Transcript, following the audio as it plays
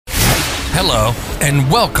Hello, and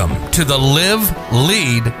welcome to the Live,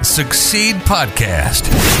 Lead, Succeed podcast,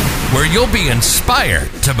 where you'll be inspired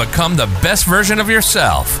to become the best version of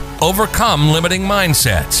yourself, overcome limiting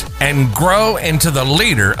mindsets, and grow into the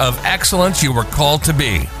leader of excellence you were called to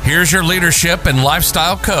be. Here's your leadership and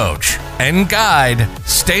lifestyle coach and guide,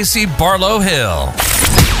 Stacy Barlow Hill.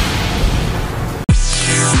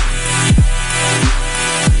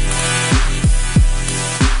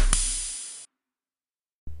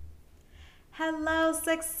 Hello,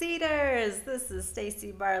 Succeeders! This is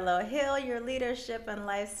Stacy Barlow Hill, your leadership and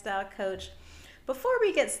lifestyle coach. Before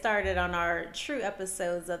we get started on our true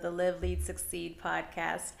episodes of the Live, Lead, Succeed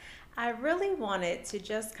podcast, I really wanted to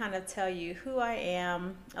just kind of tell you who I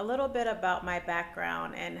am, a little bit about my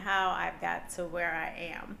background, and how I've got to where I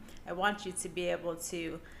am. I want you to be able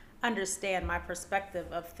to understand my perspective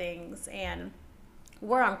of things and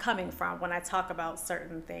where I'm coming from when I talk about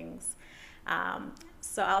certain things.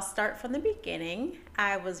 So I'll start from the beginning.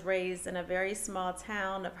 I was raised in a very small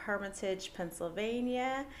town of Hermitage,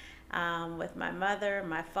 Pennsylvania, with my mother,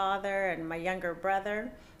 my father, and my younger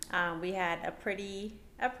brother. We had a pretty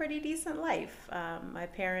decent life. My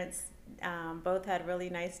parents both had really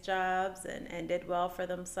nice jobs and did well for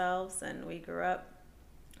themselves, and we grew up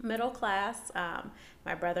middle class.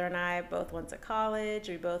 My brother and I both went to college.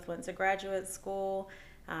 We both went to graduate school.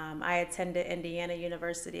 I attended Indiana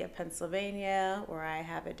University of Pennsylvania, where I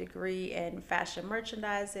have a degree in fashion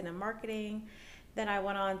merchandising and marketing. Then I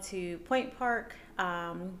went on to Point Park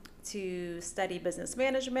to study business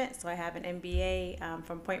management. So I have an MBA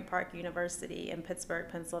from Point Park University in Pittsburgh,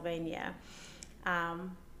 Pennsylvania.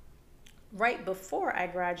 Right before I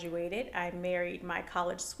graduated, I married my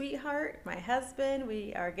college sweetheart, my husband.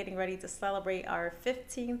 We are getting ready to celebrate our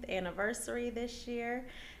 15th anniversary this year.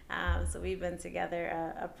 So we've been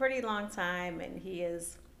together a pretty long time, and he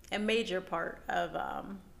is a major part of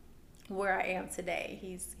where I am today.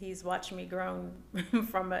 He's watched me grow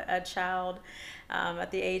from a child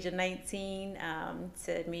at the age of 19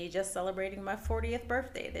 to me just celebrating my 40th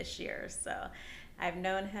birthday this year. So I've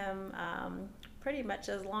known him pretty much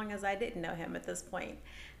as long as I didn't know him at this point.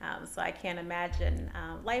 So I can't imagine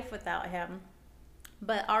life without him.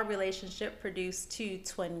 But our relationship produced two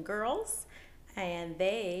twin girls, and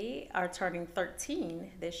they are turning 13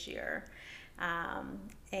 this year.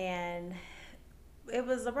 And it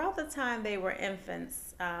was around the time they were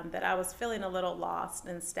infants that I was feeling a little lost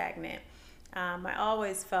and stagnant. I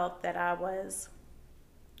always felt that I was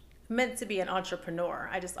meant to be an entrepreneur.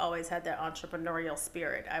 I just always had that entrepreneurial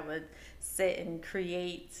spirit. I would sit and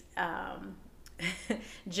create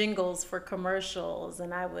jingles for commercials,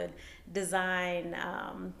 and I would design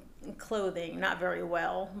clothing, not very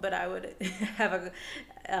well, but I would have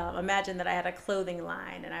imagine that I had a clothing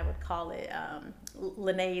line, and I would call it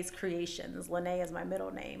Lene's Creations. Lene is my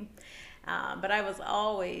middle name. But I was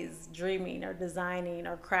always dreaming or designing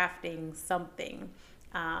or crafting something.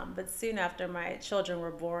 But soon after my children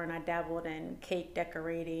were born, I dabbled in cake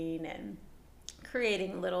decorating and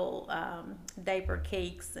creating little diaper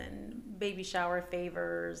cakes and baby shower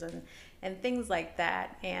favors and things like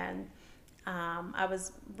that. And I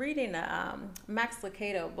was reading a Max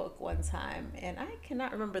Lucado book one time, and I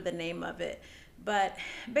cannot remember the name of it, but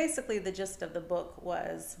basically the gist of the book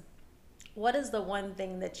was, what is the one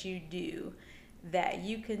thing that you do that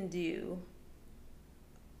you can do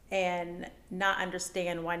and not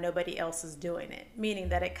understand why nobody else is doing it? Meaning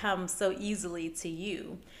that it comes so easily to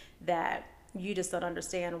you that you just don't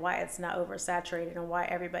understand why it's not oversaturated and why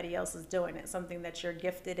everybody else is doing it. Something that you're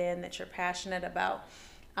gifted in, that you're passionate about.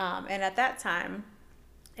 And at that time,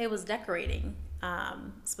 it was decorating,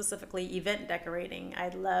 specifically event decorating. I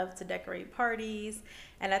loved to decorate parties.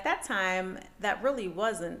 And at that time, that really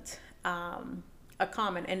wasn't a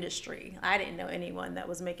common industry. I didn't know anyone that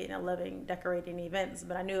was making a living decorating events,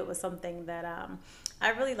 but I knew it was something that I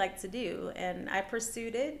really liked to do. And I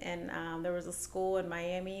pursued it. And there was a school in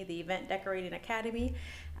Miami, the Event Decorating Academy,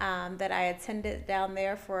 that I attended down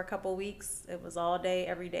there for a couple weeks. It was all day,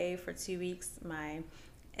 every day for 2 weeks. My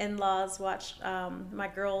in-laws watched my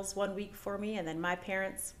girls 1 week for me, and then my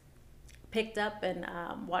parents picked up and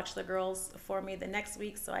watched the girls for me the next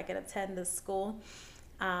week so I could attend this school.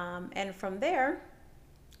 And from there,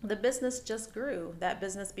 the business just grew. That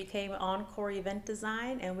business became Encore Event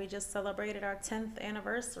Design, and we just celebrated our 10th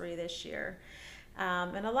anniversary this year.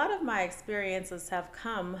 And a lot of my experiences have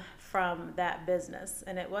come from that business,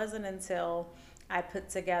 and it wasn't until I put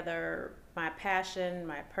together my passion,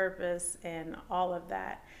 my purpose, and all of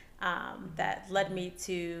that that led me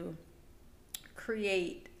to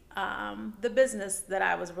create the business that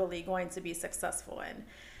I was really going to be successful in.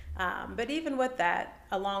 But even with that,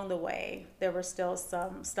 along the way, there were still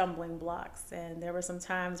some stumbling blocks. And there were some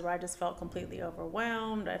times where I just felt completely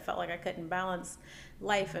overwhelmed. I felt like I couldn't balance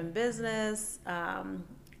life and business.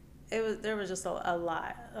 There was just a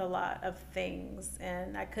lot of things.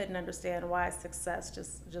 And I couldn't understand why success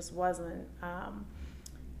just wasn't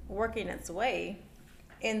working its way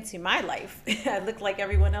into my life. It looked like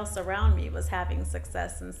everyone else around me was having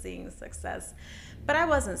success and seeing success, but I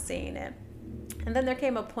wasn't seeing it. And then there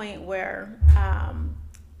came a point where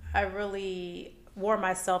I really wore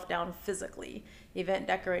myself down physically. Event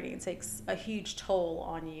decorating takes a huge toll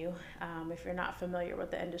on you. If you're not familiar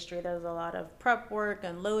with the industry, there's a lot of prep work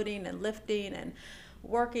and loading and lifting and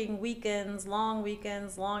working weekends, long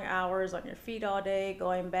hours on your feet all day,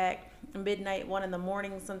 going back midnight, 1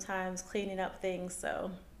 a.m, sometimes cleaning up things.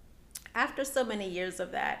 So after so many years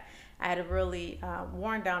of that, I had really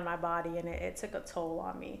worn down my body, and it took a toll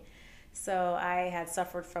on me. So I had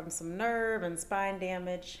suffered from some nerve and spine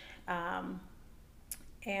damage.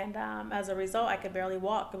 And as a result, I could barely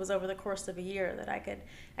walk. It was over the course of a year that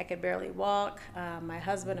I could barely walk. My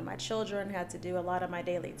husband and my children had to do a lot of my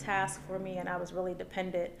daily tasks for me, and I was really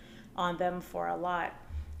dependent on them for a lot.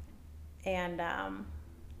 And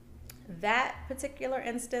that particular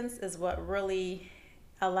instance is what really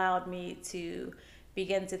allowed me to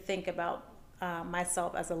begin to think about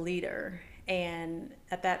myself as a leader. And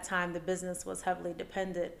at that time, the business was heavily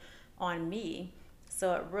dependent on me.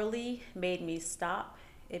 So it really made me stop.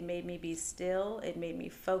 It made me be still. It made me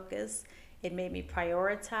focus. It made me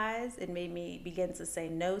prioritize. It made me begin to say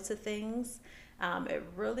no to things. It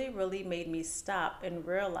really made me stop and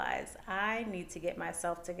realize I need to get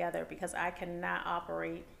myself together, because I cannot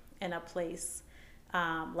operate in a place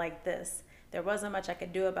like this. There wasn't much I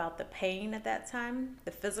could do about the pain at that time,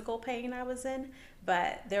 the physical pain I was in,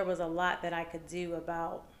 but there was a lot that I could do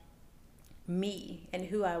about me and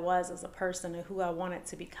who I was as a person and who I wanted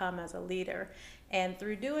to become as a leader. And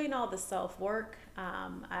through doing all the self-work,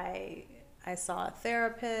 I saw a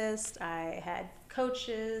therapist, I had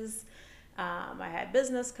coaches, I had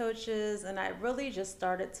business coaches, and I really just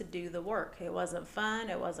started to do the work. It wasn't fun,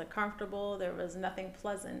 it wasn't comfortable, there was nothing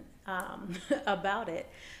pleasant about it.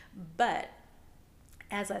 But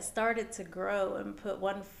as I started to grow and put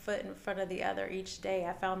one foot in front of the other each day,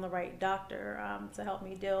 I found the right doctor to help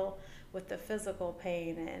me deal with the physical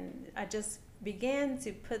pain. And I just began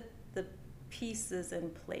to put the pieces in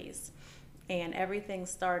place, and everything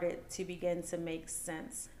started to begin to make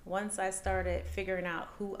sense. Once I started figuring out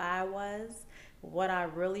who I was, what I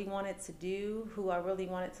really wanted to do, who I really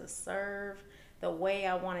wanted to serve, the way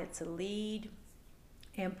I wanted to lead,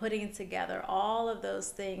 and putting together all of those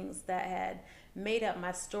things that had made up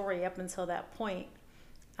my story up until that point,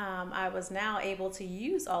 I was now able to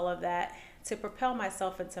use all of that to propel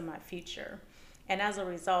myself into my future. And as a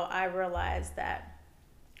result, I realized that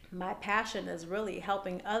my passion is really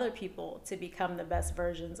helping other people to become the best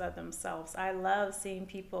versions of themselves. I love seeing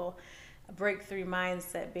people break through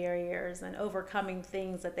mindset barriers and overcoming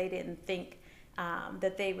things that they didn't think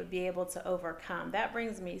that they would be able to overcome. That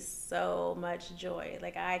brings me so much joy.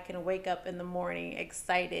 Like, I can wake up in the morning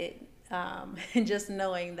excited, just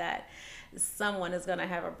knowing that someone is going to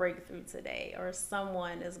have a breakthrough today, or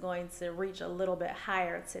someone is going to reach a little bit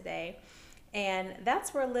higher today. And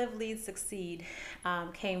that's where Live, Lead, Succeed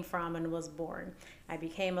came from and was born. I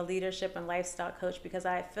became a leadership and lifestyle coach because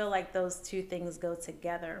I feel like those two things go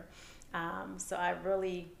together. So I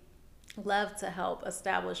really love to help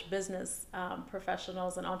establish business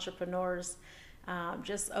professionals and entrepreneurs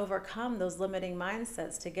just overcome those limiting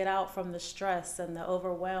mindsets, to get out from the stress and the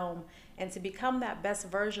overwhelm, and to become that best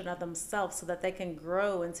version of themselves so that they can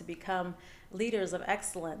grow and to become leaders of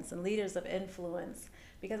excellence and leaders of influence.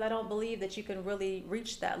 Because I don't believe that you can really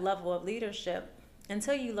reach that level of leadership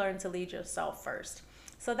until you learn to lead yourself first.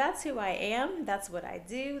 So that's who I am. That's what I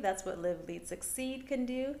do. That's what Live, Lead, Succeed can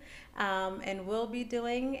do and will be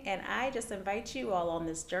doing. And I just invite you all on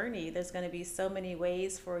this journey. There's going to be so many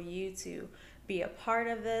ways for you to be a part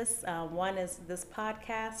of this. One is this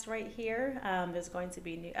podcast right here. There's going to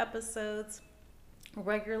be new episodes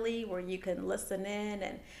regularly where you can listen in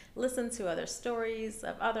and listen to other stories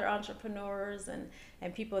of other entrepreneurs and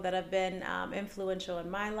people that have been influential in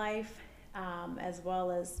my life, as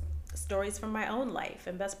well as stories from my own life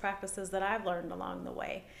and best practices that I've learned along the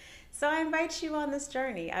way. So I invite you on this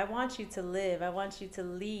journey. I want you to live. I want you to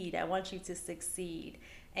lead. I want you to succeed.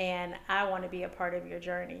 And I want to be a part of your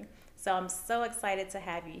journey. So I'm so excited to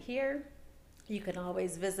have you here. You can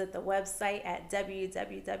always visit the website at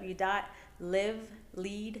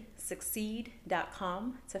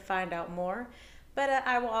www.liveleadsucceed.com to find out more. But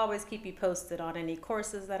I will always keep you posted on any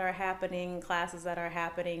courses that are happening, classes that are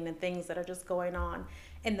happening, and things that are just going on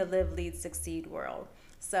in the Live, Lead, Succeed world.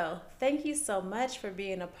 So thank you so much for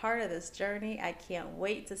being a part of this journey. I can't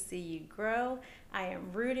wait to see you grow. I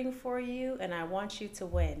am rooting for you, and I want you to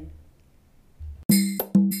win.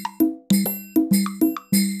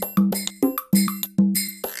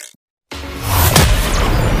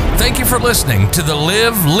 Thank you for listening to the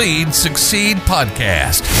Live, Lead, Succeed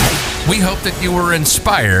podcast. We hope that you were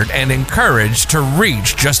inspired and encouraged to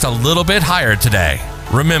reach just a little bit higher today.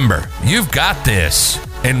 Remember, you've got this,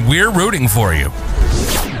 and we're rooting for you.